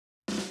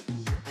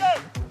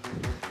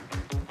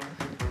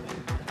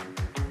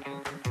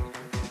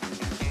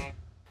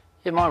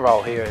Yeah, my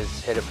role here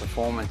as head of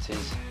performance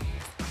is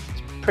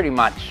pretty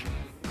much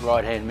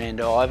right-hand man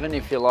to Ivan,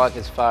 if you like,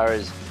 as far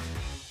as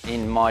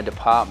in my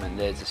department.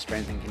 There's a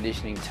strength and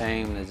conditioning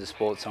team, there's a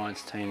sports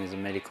science team, there's a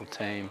medical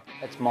team.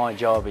 That's my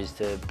job, is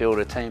to build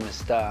a team of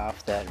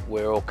staff that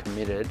we're all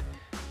committed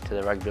to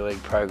the rugby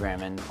league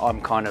program, and I'm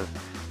kind of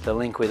the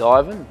link with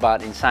Ivan,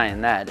 but in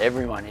saying that,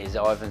 everyone is.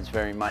 Ivan's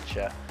very much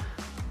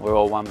we're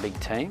all one big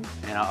team,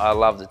 and I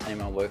love the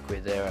team I work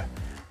with.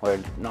 We're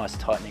a nice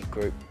tight-knit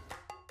group.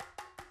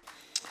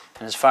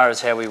 And as far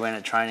as how we went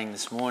at training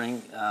this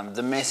morning,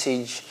 the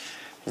message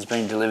has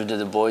been delivered to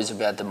the boys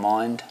about the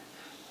mind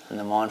and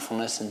the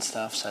mindfulness and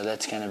stuff, so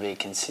that's going to be a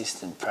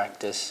consistent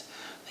practice.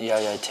 The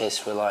yo-yo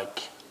tests were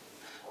like,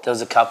 there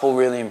was a couple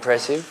really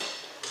impressive,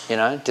 you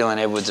know, Dylan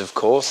Edwards, of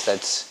course,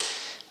 that's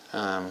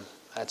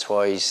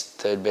why he's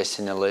third best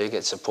in the league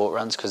at support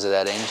runs, because of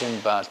that engine,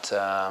 but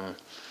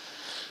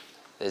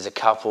there's a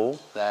couple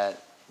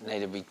that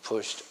need to be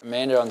pushed.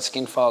 Amanda on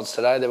skin folds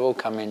today, they've all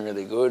come in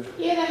really good.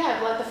 Yeah, they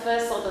have. Like the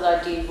first lot that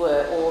I did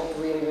were all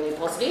really, really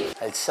positive.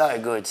 It's so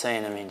good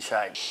seeing them in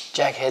shape.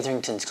 Jack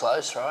Hetherington's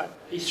close, right?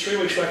 He's 3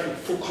 weeks away from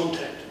full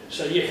contact.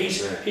 So yeah,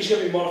 he's going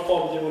to be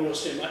modified with everyone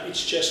else there, mate.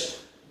 It's just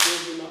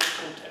building up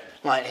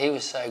contact. Mate, he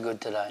was so good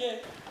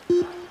today.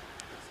 Yeah.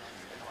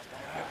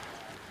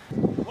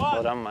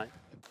 Well done, mate.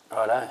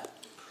 Righto,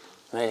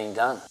 meeting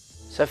done.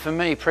 So for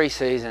me,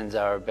 pre-seasons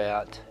are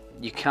about,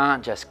 you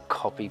can't just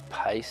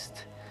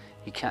copy-paste.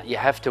 You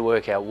have to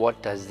work out,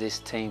 what does this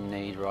team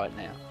need right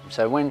now?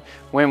 So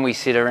when we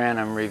sit around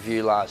and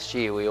review last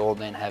year, we all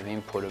then have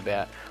input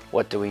about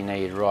what do we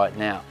need right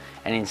now.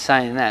 And in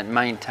saying that,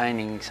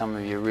 maintaining some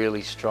of your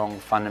really strong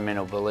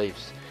fundamental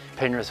beliefs.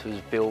 Penrith was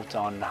built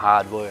on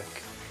hard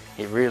work.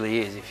 It really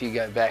is. If you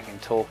go back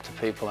and talk to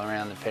people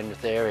around the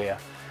Penrith area,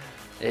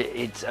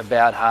 it's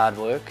about hard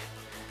work.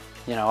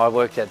 You know, I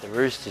worked at the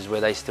Roosters, where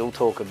they still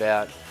talk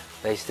about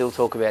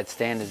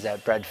standards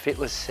that Brad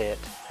Fittler set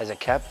as a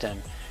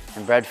captain.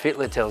 And Brad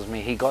Fittler tells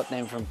me he got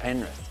them from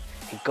Penrith.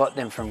 He got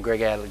them from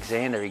Greg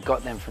Alexander. He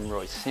got them from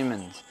Roy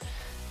Simmons.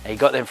 He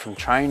got them from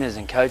trainers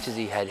and coaches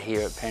he had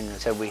here at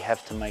Penrith. So we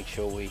have to make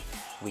sure we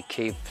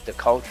keep the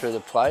culture of the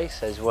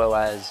place, as well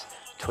as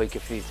tweak a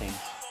few things.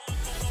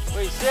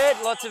 We said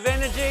lots of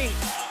energy,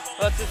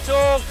 lots of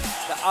talk.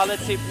 The other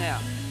tip now,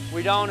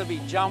 we don't want to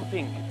be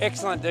jumping.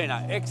 Excellent,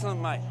 Dino. Excellent,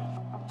 mate.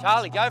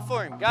 Charlie, go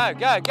for him. Go,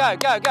 go, go,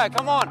 go, go.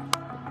 Come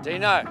on.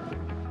 Dino.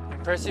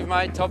 Impressive,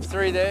 mate. Top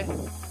 3 there.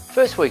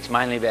 First week's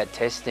mainly about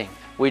testing.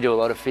 We do a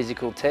lot of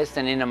physical tests,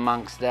 and in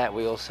amongst that,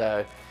 we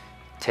also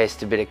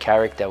test a bit of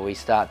character. We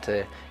start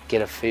to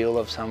get a feel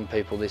of some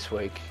people this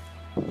week.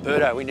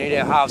 Birdo, we need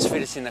our halves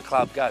fittest in the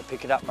club. Go,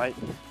 pick it up, mate.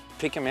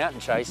 Pick him out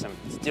and chase him.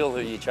 Still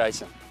who you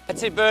chasing.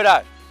 That's it,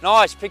 Birdo.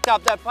 Nice, picked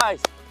up that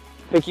pace.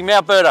 Pick him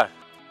out, Birdo.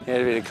 You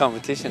had a bit of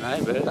competition,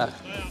 eh, Birdo?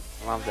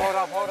 Love that. Hold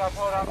up, hold up,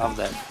 hold up. Love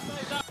that.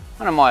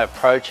 One of my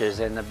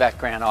approaches and the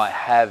background I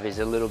have is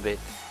a little bit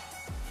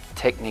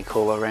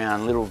technical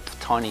around little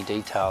tiny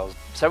details.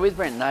 So with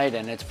Brent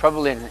Naden, it's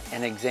probably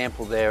an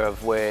example there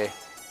of where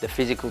the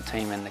physical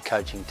team and the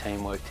coaching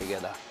team work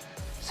together.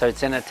 So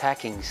it's an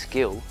attacking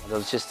skill. It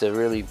was just a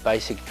really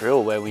basic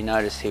drill where we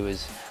noticed he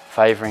was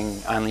favouring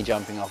only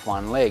jumping off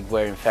one leg,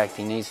 where in fact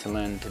he needs to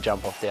learn to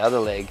jump off the other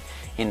leg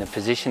in the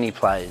position he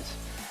plays.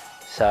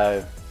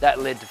 So that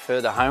led to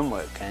further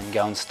homework and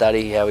go and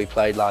study how he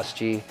played last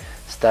year,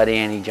 study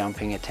any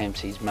jumping attempts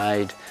he's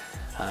made,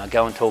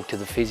 go and talk to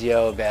the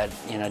physio about,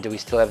 you know, do we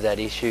still have that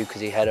issue, because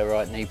he had a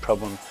right knee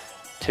problem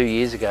 2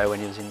 years ago when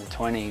he was in the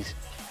 20s.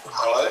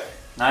 Hello?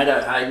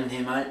 Nato, Hayden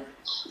here, mate.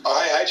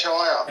 Oh, hey H, how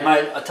are you?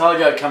 Mate, I told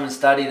you I'd come and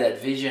study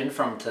that vision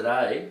from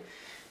today,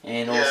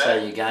 and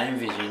also your game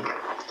vision.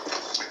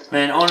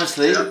 Man,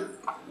 honestly,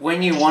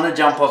 when you want to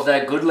jump off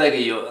that good leg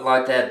of yours,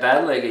 like that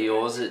bad leg of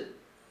yours,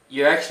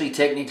 you're actually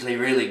technically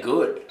really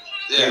good.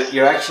 Yeah.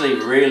 You're actually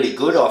really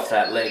good off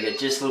that leg. It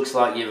just looks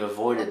like you've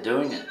avoided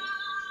doing it.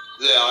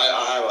 Yeah,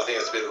 I have. I think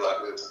it's a bit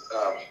like with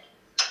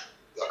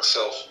like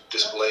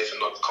self-disbelief and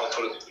not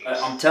confidence.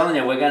 I'm telling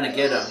you, we're going to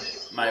get them,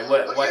 mate.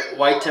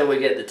 Wait till we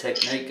get the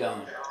technique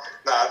going.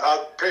 No,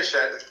 I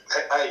appreciate it.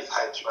 Hey,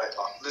 H, mate,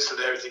 I listen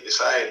to everything you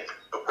say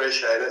and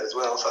appreciate it as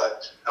well. So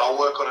I'll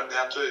work on it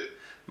now too.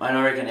 Mate,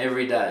 I reckon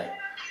every day.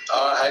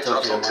 All right, H,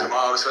 I'll talk to you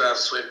tomorrow. I'm just going to have a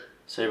swim.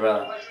 See you,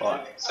 brother.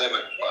 Bye. See you,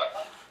 mate.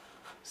 Bye.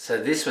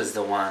 So this was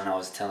the one I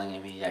was telling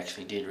him he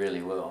actually did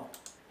really well.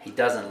 He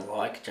doesn't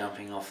like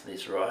jumping off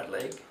this right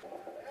leg.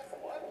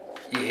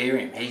 You hear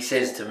him, he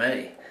says to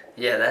me,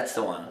 yeah, that's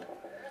the one.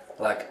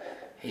 Like,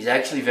 he's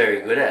actually very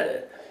good at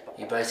it.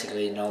 He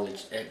basically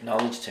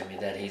acknowledged to me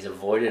that he's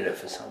avoided it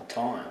for some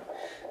time.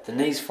 The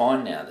knee's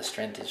fine now, the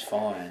strength is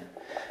fine.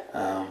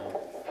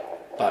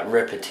 But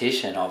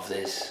repetition of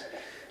this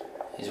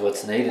is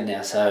what's needed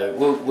now. So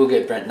we'll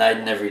get Brent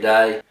Naden every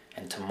day,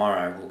 and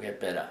tomorrow we'll get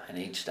better, and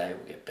each day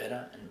we'll get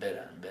better and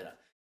better and better.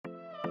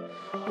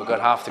 We've got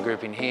half the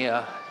group in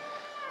here.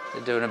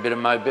 They're doing a bit of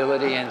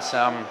mobility and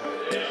some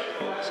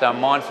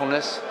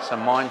mindfulness, some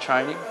mind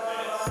training.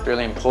 It's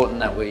really important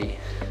that we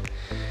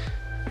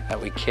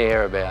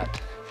care about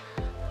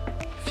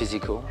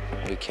physical,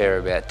 we care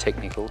about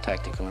technical,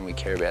 tactical, and we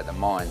care about the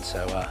mind.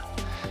 So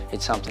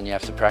it's something you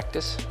have to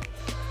practice.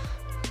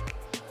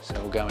 So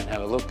we'll go and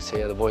have a look,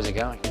 see how the boys are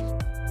going.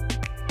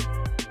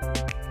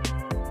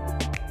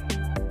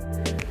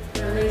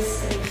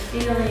 Release any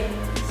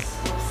feelings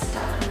of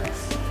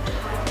stuckness,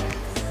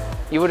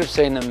 tightness. You would have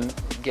seen them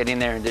get in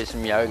there and do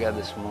some yoga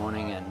this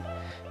morning, and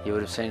you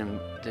would have seen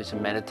them do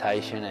some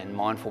meditation and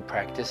mindful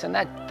practice, and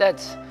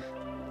that's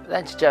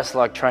just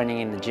like training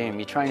in the gym.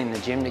 You train in the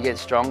gym to get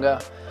stronger.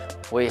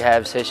 We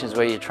have sessions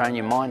where you train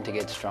your mind to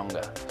get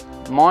stronger.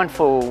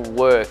 Mindful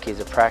work is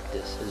a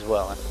practice as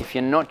well. If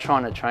you're not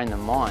trying to train the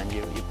mind,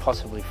 you're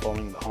possibly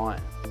falling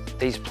behind.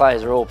 These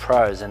players are all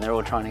pros and they're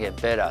all trying to get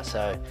better.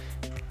 So,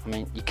 I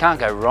mean, you can't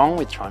go wrong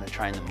with trying to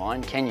train the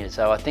mind, can you?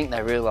 So I think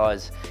they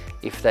realise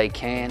if they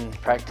can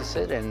practice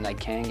it and they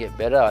can get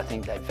better, I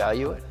think they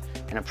value it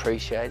and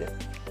appreciate it.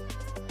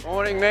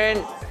 Morning,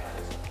 men.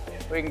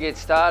 We can get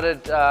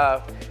started.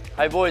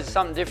 Hey boys,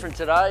 something different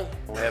today.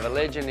 We have a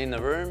legend in the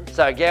room.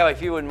 So Gow,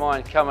 if you wouldn't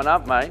mind coming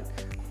up, mate.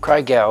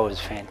 Craig Gow was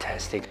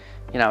fantastic.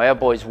 You know, our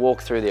boys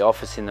walk through the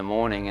office in the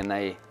morning and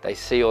they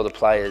see all the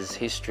players'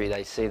 history,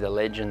 they see the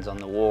legends on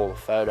the wall,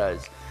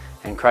 photos.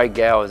 And Craig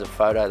Gow is a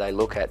photo they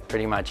look at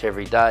pretty much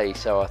every day.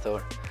 So I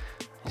thought,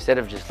 instead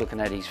of just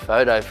looking at his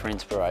photo for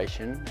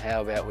inspiration,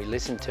 how about we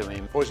listen to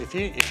him? Boys, if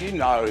you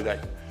know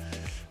that,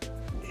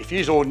 if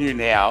you all knew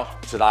now,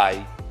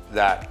 today,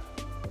 that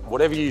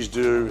whatever you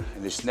do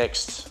in this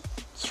next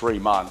 3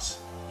 months,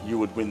 you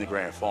would win the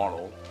grand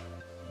final,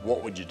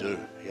 what would you do?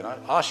 You know,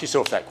 ask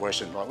yourself that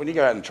question. Like when you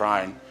go out and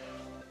train,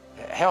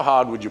 how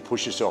hard would you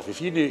push yourself?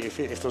 If you knew, if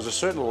there was a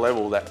certain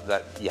level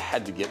that you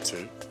had to get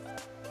to,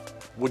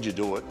 would you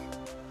do it?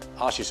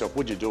 Ask yourself,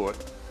 would you do it?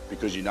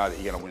 Because you know that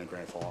you're going to win a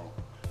grand final.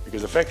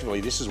 Because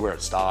effectively, this is where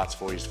it starts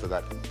for you for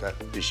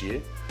this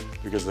year.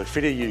 Because the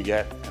fitter you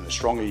get and the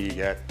stronger you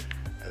get,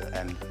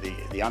 and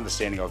the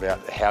understanding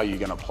about how you're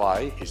going to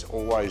play is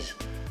always,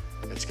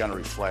 it's going to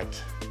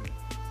reflect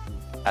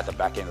at the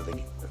back end of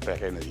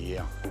the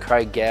year.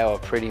 Craig Gow are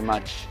pretty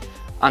much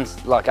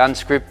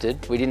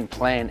unscripted. We didn't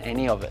plan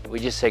any of it. We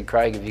just said,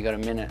 Craig, have you got a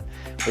minute?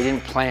 We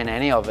didn't plan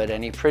any of it,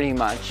 and he pretty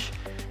much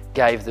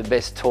gave the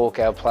best talk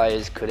our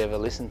players could ever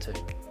listen to.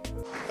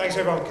 Thanks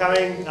everyone for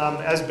coming.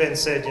 As Ben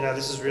said, you know,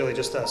 this is really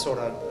just a sort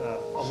of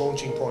a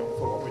launching point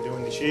for what we're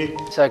doing this year.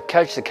 So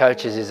Coach the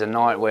Coaches is a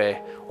night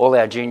where all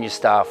our junior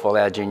staff, all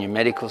our junior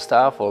medical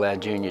staff, all our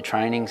junior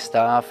training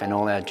staff and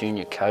all our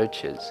junior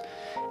coaches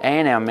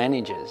and our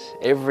managers,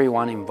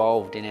 everyone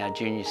involved in our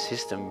junior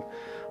system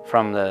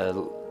from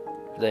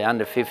the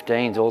under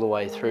 15s all the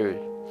way through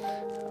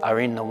are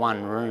in the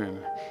one room,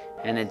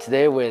 and it's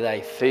there where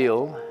they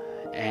feel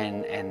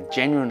and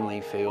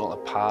genuinely feel a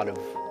part of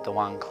the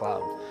one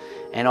club.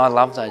 And I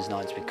love those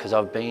nights because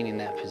I've been in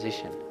that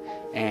position,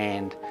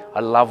 and I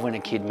love when a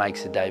kid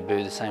makes a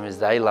debut, the same as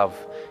they love.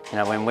 You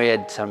know, when we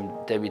had some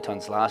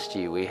debutants last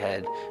year, we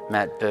had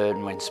Matt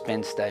Burton, when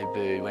Spence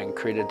debuted, when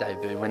Critter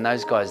debuted, when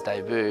those guys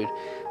debuted,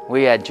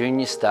 we had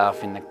junior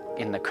staff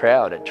in the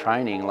crowd at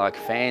training, like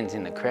fans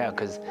in the crowd,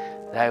 because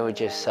they were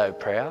just so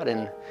proud.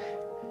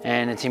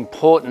 And it's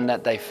important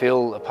that they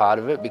feel a part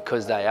of it,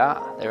 because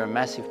they're a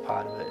massive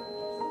part of it.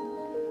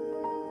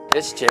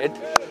 Yes, Jed.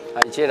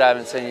 Hey, Jed, I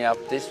haven't seen you up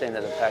this end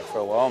of the pack for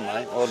a while,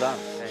 mate. Well done.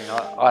 And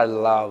I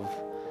love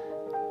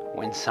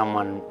when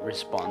someone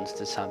responds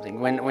to something.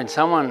 When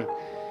someone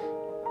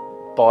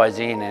buys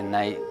in and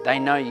they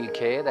know you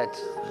care.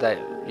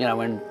 You know,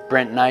 when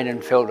Brent and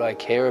Hayden felt I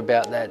care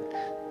about that,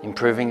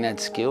 improving that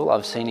skill,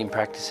 I've seen him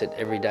practice it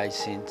every day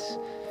since.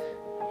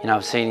 You know,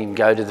 I've seen him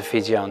go to the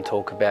physio and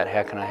talk about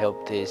how can I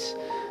help this.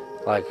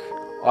 Like,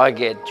 I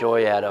get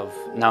joy out of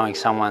knowing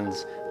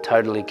someone's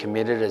totally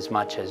committed as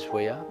much as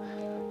we are.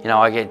 You know,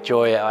 I get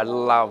joy, I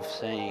love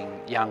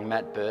seeing young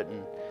Matt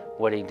Burton,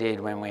 what he did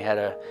when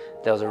there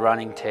was a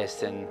running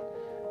test, and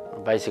I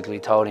basically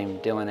told him,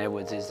 Dylan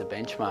Edwards is the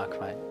benchmark,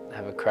 mate,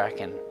 have a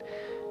crack. And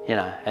you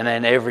know, and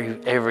then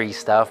every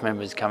staff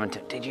member's coming to,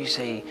 did you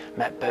see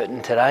Matt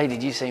Burton today?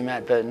 Did you see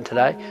Matt Burton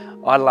today?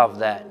 I love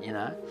that, you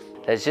know.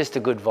 There's just a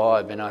good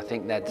vibe, and I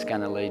think that's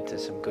going to lead to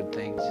some good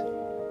things.